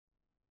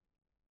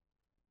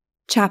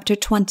Chapter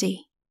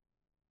 20.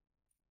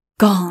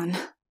 Gone.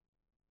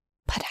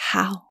 But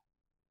how?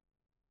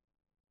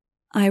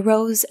 I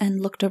rose and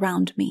looked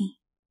around me,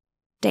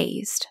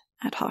 dazed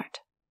at heart.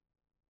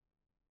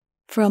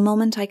 For a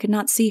moment I could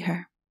not see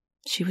her.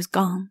 She was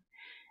gone,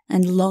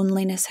 and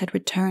loneliness had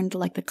returned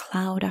like the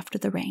cloud after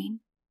the rain.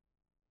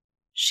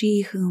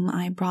 She whom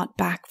I brought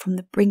back from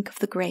the brink of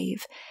the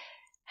grave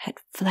had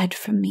fled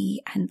from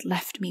me and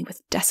left me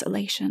with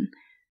desolation.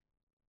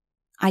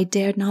 I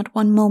dared not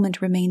one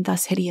moment remain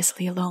thus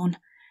hideously alone.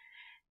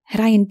 Had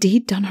I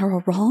indeed done her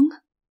a wrong?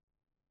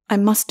 I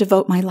must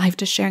devote my life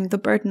to sharing the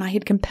burden I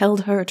had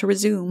compelled her to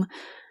resume.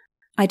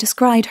 I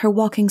descried her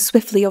walking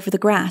swiftly over the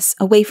grass,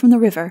 away from the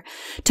river,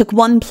 took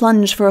one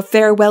plunge for a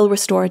farewell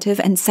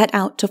restorative, and set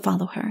out to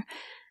follow her.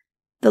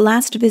 The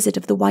last visit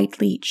of the white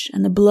leech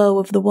and the blow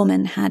of the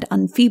woman had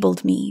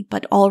enfeebled me,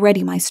 but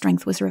already my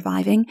strength was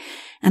reviving,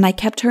 and I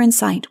kept her in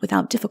sight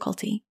without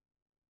difficulty.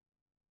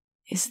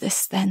 "Is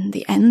this, then,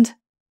 the end?"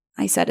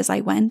 I said as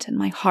I went, and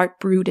my heart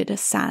brooded a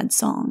sad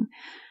song.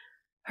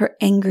 Her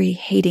angry,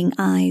 hating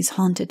eyes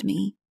haunted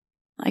me.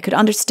 I could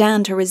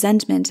understand her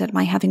resentment at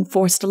my having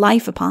forced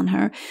life upon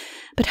her,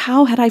 but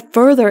how had I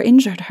further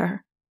injured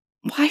her?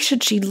 Why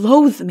should she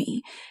loathe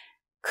me?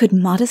 Could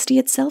modesty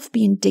itself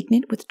be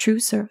indignant with true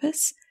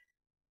service?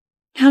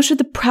 How should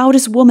the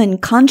proudest woman,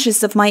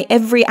 conscious of my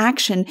every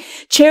action,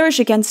 cherish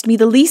against me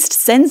the least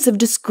sense of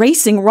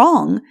disgracing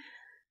wrong?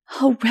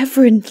 How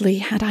reverently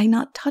had I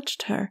not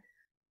touched her?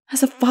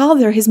 As a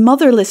father, his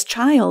motherless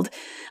child,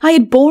 I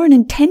had borne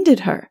and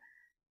tended her.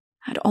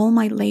 Had all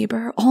my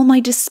labor, all my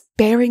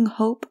despairing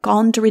hope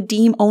gone to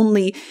redeem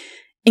only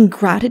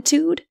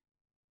ingratitude?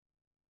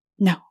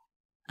 No,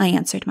 I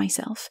answered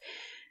myself.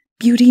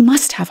 Beauty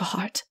must have a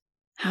heart.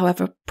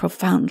 However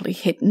profoundly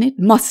hidden, it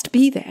must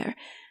be there.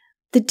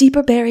 The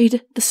deeper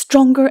buried, the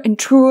stronger and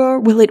truer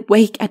will it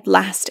wake at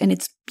last in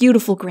its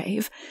beautiful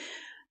grave.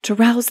 To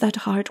rouse that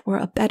heart were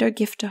a better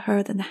gift to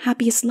her than the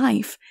happiest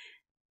life.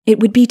 It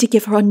would be to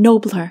give her a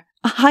nobler,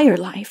 a higher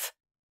life.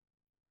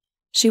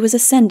 She was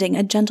ascending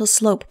a gentle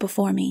slope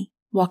before me,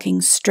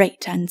 walking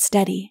straight and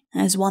steady,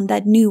 as one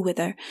that knew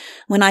whither,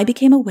 when I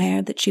became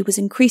aware that she was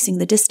increasing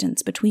the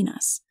distance between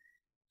us.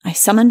 I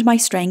summoned my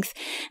strength,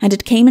 and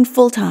it came in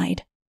full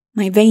tide.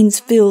 My veins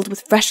filled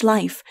with fresh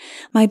life.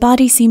 My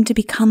body seemed to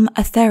become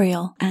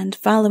ethereal, and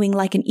following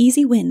like an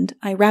easy wind,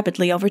 I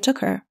rapidly overtook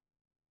her.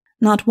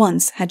 Not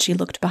once had she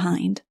looked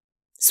behind.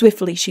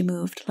 Swiftly she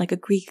moved, like a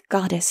Greek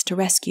goddess to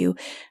rescue,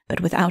 but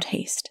without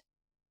haste.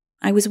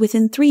 I was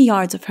within 3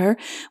 yards of her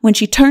when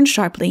she turned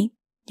sharply,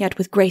 yet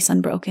with grace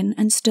unbroken,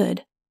 and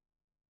stood.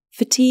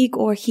 Fatigue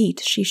or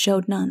heat she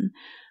showed none.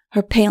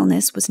 Her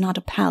paleness was not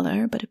a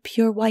pallor, but a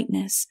pure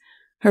whiteness.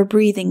 Her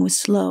breathing was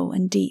slow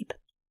and deep.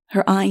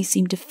 Her eyes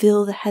seemed to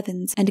fill the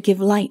heavens and to give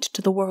light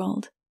to the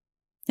world.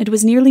 It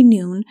was nearly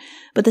noon,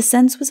 but the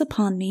sense was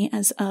upon me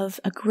as of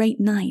a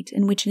great night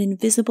in which an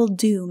invisible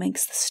dew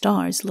makes the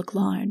stars look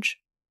large.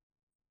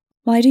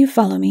 "Why do you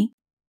follow me?"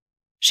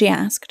 she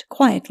asked,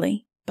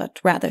 quietly,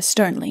 but rather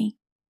sternly,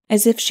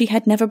 as if she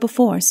had never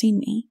before seen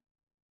me.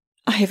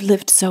 "I have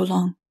lived so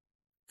long,"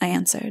 I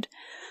answered,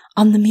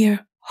 "on the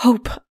mere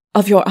hope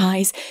of your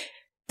eyes,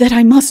 that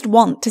I must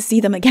want to see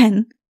them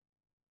again."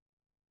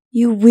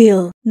 "You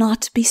will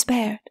not be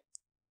spared,"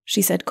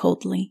 she said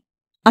coldly.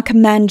 "I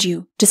command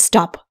you to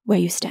stop where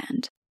you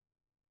stand.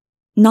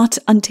 Not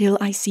until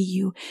I see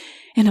you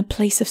in a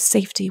place of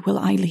safety will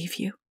I leave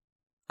you,"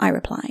 I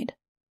replied.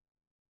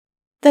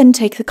 "Then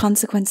take the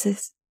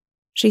consequences,"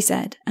 she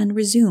said, and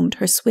resumed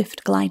her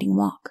swift gliding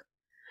walk.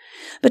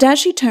 But as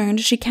she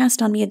turned, she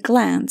cast on me a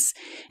glance,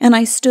 and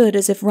I stood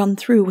as if run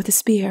through with a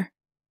spear.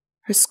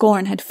 Her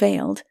scorn had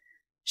failed.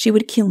 She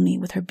would kill me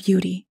with her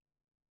beauty.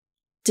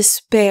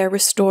 Despair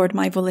restored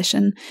my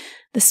volition.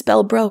 The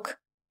spell broke.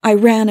 I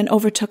ran and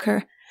overtook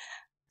her.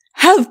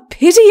 "Have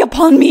pity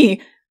upon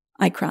me!"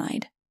 I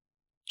cried.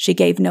 She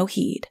gave no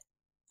heed.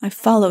 I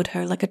followed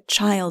her like a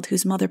child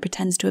whose mother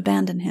pretends to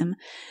abandon him.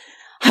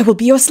 "I will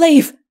be your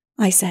slave,"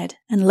 I said,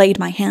 and laid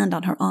my hand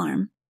on her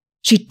arm.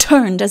 She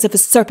turned as if a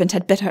serpent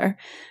had bit her.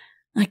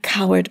 I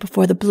cowered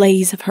before the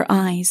blaze of her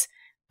eyes,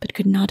 but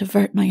could not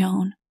avert my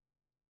own.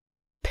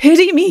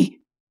 "Pity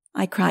me!"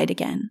 I cried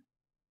again.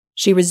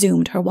 She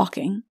resumed her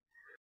walking.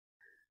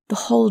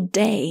 The whole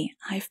day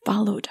I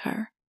followed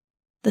her.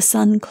 The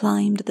sun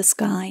climbed the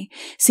sky,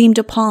 seemed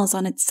to pause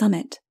on its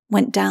summit,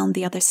 went down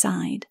the other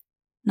side.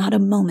 Not a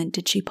moment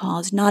did she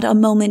pause, not a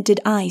moment did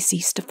I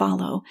cease to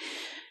follow.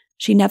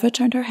 She never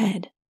turned her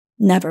head,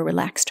 never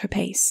relaxed her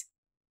pace.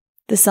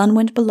 The sun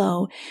went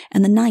below,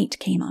 and the night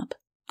came up.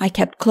 I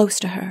kept close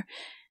to her.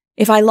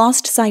 If I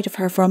lost sight of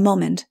her for a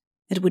moment,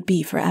 it would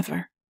be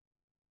forever.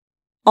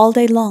 All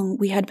day long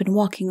we had been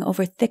walking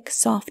over thick,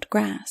 soft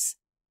grass.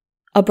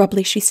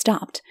 Abruptly she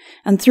stopped,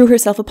 and threw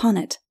herself upon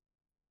it.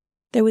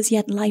 There was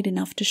yet light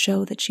enough to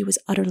show that she was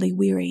utterly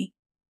weary.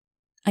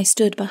 I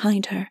stood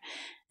behind her,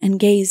 and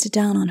gazed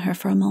down on her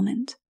for a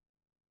moment.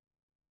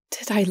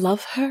 Did I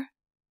love her?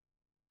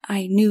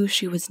 I knew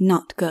she was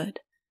not good.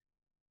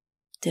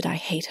 Did I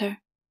hate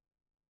her?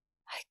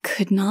 I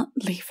could not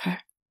leave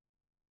her.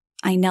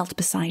 I knelt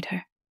beside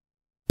her.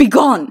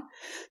 "Begone!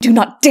 Do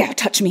not dare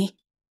touch me!"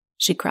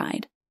 she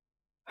cried.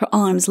 Her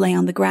arms lay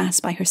on the grass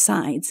by her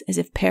sides, as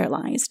if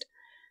paralyzed.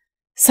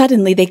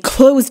 Suddenly they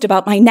closed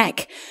about my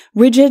neck,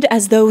 rigid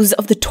as those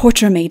of the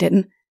torture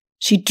maiden.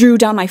 She drew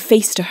down my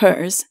face to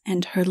hers,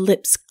 and her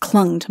lips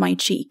clung to my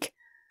cheek.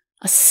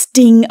 A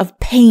sting of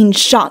pain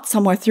shot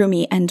somewhere through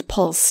me and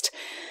pulsed.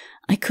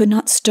 I could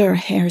not stir a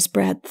hair's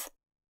breadth.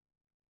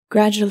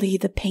 Gradually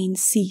the pain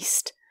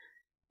ceased.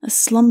 A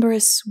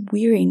slumberous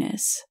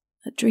weariness,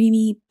 a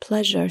dreamy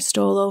pleasure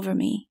stole over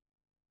me,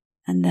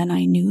 and then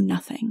I knew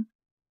nothing.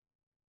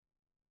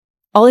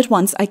 All at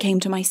once I came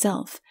to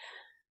myself.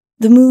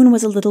 The moon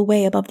was a little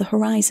way above the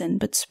horizon,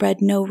 but spread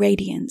no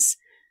radiance.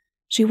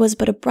 She was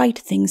but a bright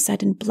thing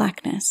set in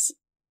blackness.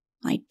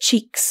 My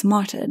cheek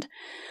smarted.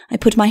 I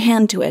put my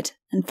hand to it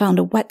and found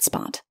a wet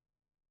spot.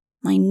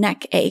 My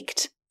neck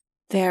ached.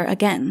 There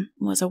again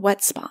was a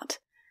wet spot.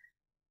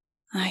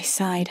 I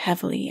sighed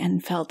heavily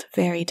and felt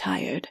very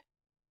tired.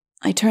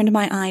 I turned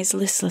my eyes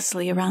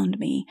listlessly around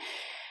me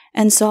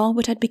and saw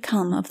what had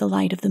become of the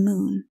light of the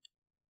moon.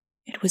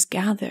 It was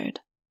gathered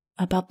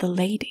about the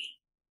lady.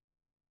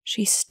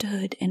 She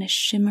stood in a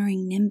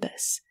shimmering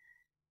nimbus.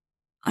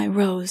 I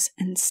rose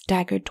and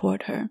staggered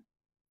toward her.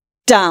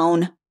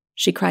 "Down!"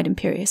 she cried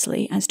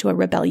imperiously, as to a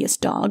rebellious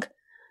dog.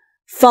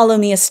 "Follow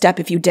me a step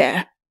if you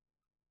dare."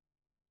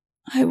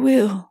 "I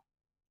will,"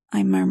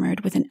 I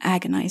murmured with an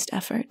agonized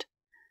effort.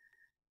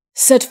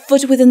 "Set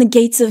foot within the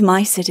gates of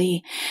my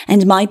city,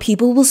 and my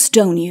people will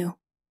stone you.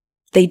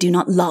 They do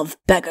not love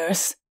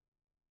beggars."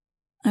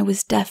 I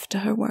was deaf to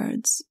her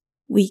words,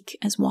 weak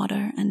as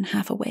water and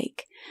half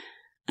awake.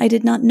 I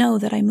did not know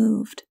that I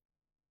moved,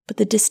 but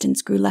the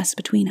distance grew less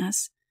between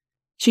us.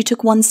 She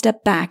took one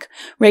step back,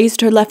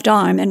 raised her left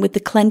arm, and with the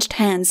clenched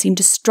hand seemed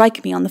to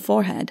strike me on the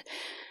forehead.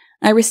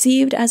 I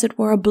received as it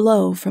were a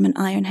blow from an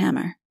iron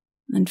hammer,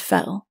 and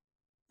fell.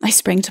 I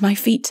sprang to my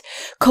feet,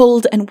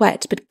 cold and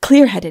wet, but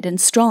clear-headed and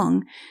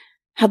strong.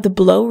 Had the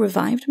blow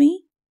revived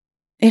me?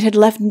 It had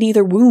left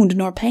neither wound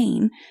nor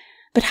pain,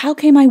 but how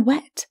came I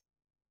wet?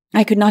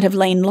 I could not have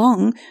lain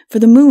long, for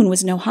the moon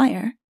was no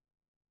higher.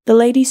 The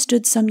lady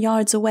stood some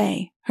yards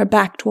away, her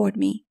back toward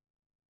me.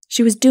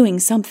 She was doing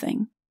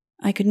something.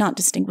 I could not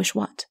distinguish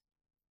what.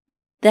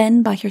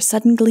 Then, by her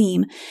sudden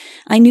gleam,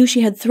 I knew she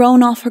had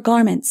thrown off her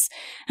garments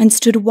and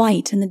stood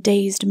white in the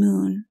dazed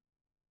moon.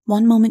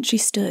 One moment she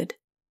stood,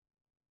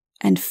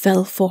 and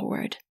fell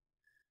forward.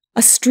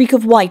 A streak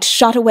of white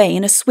shot away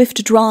in a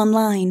swift drawn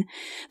line.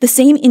 The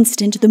same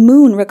instant the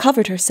moon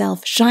recovered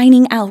herself,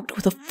 shining out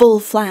with a full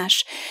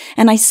flash,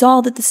 and I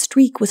saw that the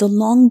streak was a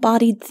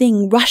long-bodied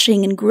thing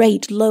rushing in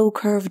great,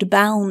 low-curved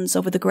bounds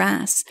over the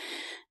grass.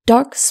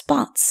 Dark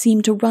spots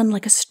seemed to run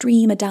like a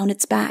stream adown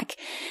its back,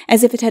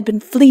 as if it had been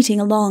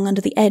fleeting along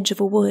under the edge of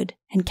a wood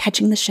and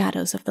catching the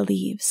shadows of the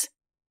leaves.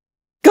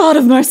 "God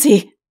of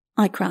mercy!"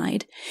 I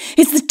cried.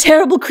 "It's the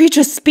terrible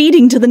creature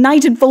speeding to the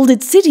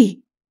night-enfolded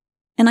city!"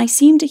 And I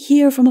seemed to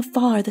hear from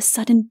afar the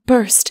sudden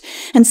burst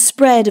and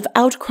spread of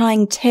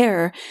outcrying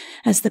terror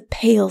as the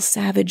pale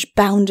savage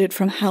bounded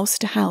from house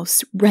to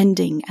house,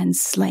 rending and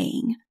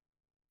slaying.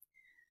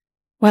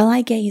 While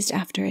I gazed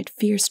after it,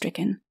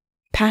 fear-stricken,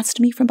 past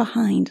me from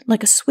behind,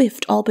 like a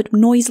swift, all but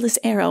noiseless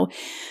arrow,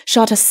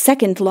 shot a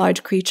second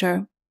large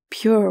creature,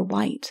 pure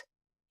white.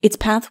 Its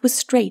path was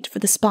straight for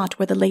the spot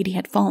where the lady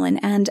had fallen,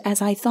 and,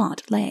 as I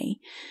thought, lay.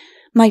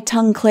 My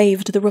tongue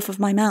clave to the roof of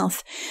my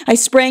mouth. I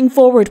sprang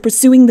forward,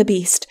 pursuing the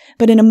beast,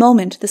 but in a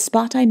moment the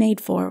spot I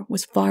made for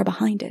was far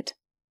behind it.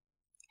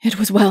 It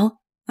was well,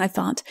 I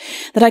thought,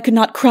 that I could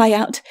not cry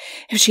out.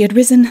 If she had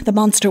risen, the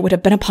monster would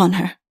have been upon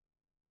her.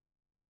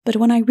 But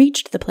when I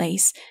reached the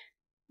place,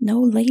 no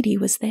lady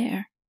was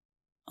there.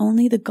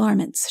 Only the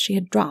garments she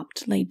had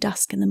dropped lay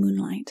dusk in the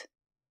moonlight.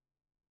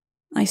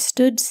 I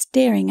stood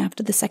staring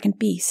after the second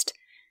beast.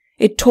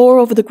 It tore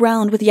over the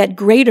ground with yet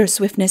greater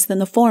swiftness than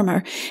the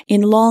former,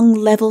 in long,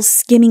 level,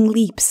 skimming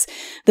leaps,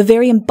 the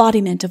very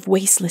embodiment of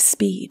wasteless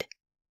speed.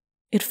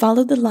 It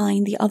followed the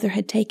line the other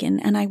had taken,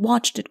 and I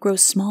watched it grow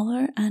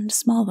smaller and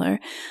smaller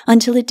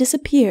until it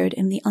disappeared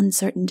in the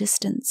uncertain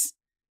distance.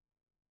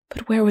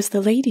 But where was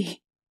the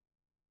lady?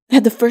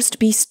 Had the first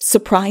beast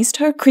surprised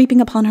her, creeping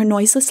upon her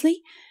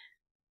noiselessly?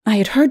 I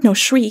had heard no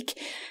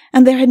shriek,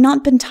 and there had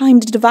not been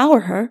time to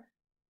devour her.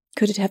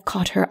 Could it have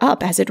caught her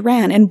up as it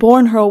ran and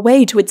borne her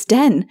away to its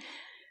den?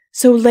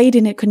 So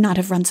laden it could not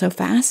have run so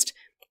fast.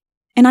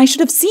 And I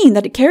should have seen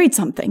that it carried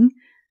something.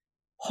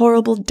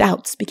 Horrible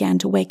doubts began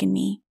to waken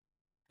me.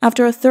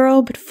 After a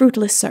thorough but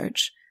fruitless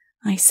search,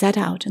 I set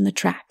out in the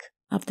track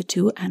of the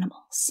two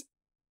animals.